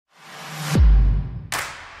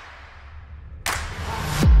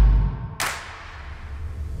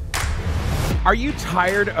Are you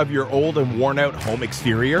tired of your old and worn-out home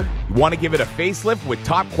exterior? You want to give it a facelift with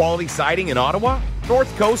top-quality siding in Ottawa?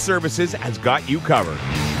 NorthCo Services has got you covered.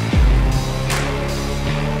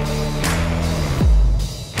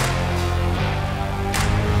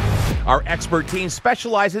 Our expert team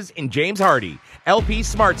specializes in James Hardie, LP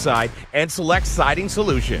SmartSide, and Select Siding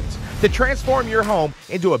Solutions to transform your home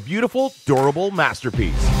into a beautiful, durable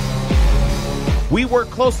masterpiece. We work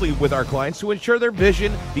closely with our clients to ensure their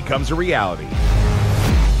vision becomes a reality.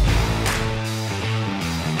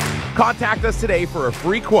 Contact us today for a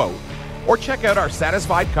free quote or check out our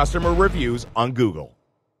satisfied customer reviews on Google.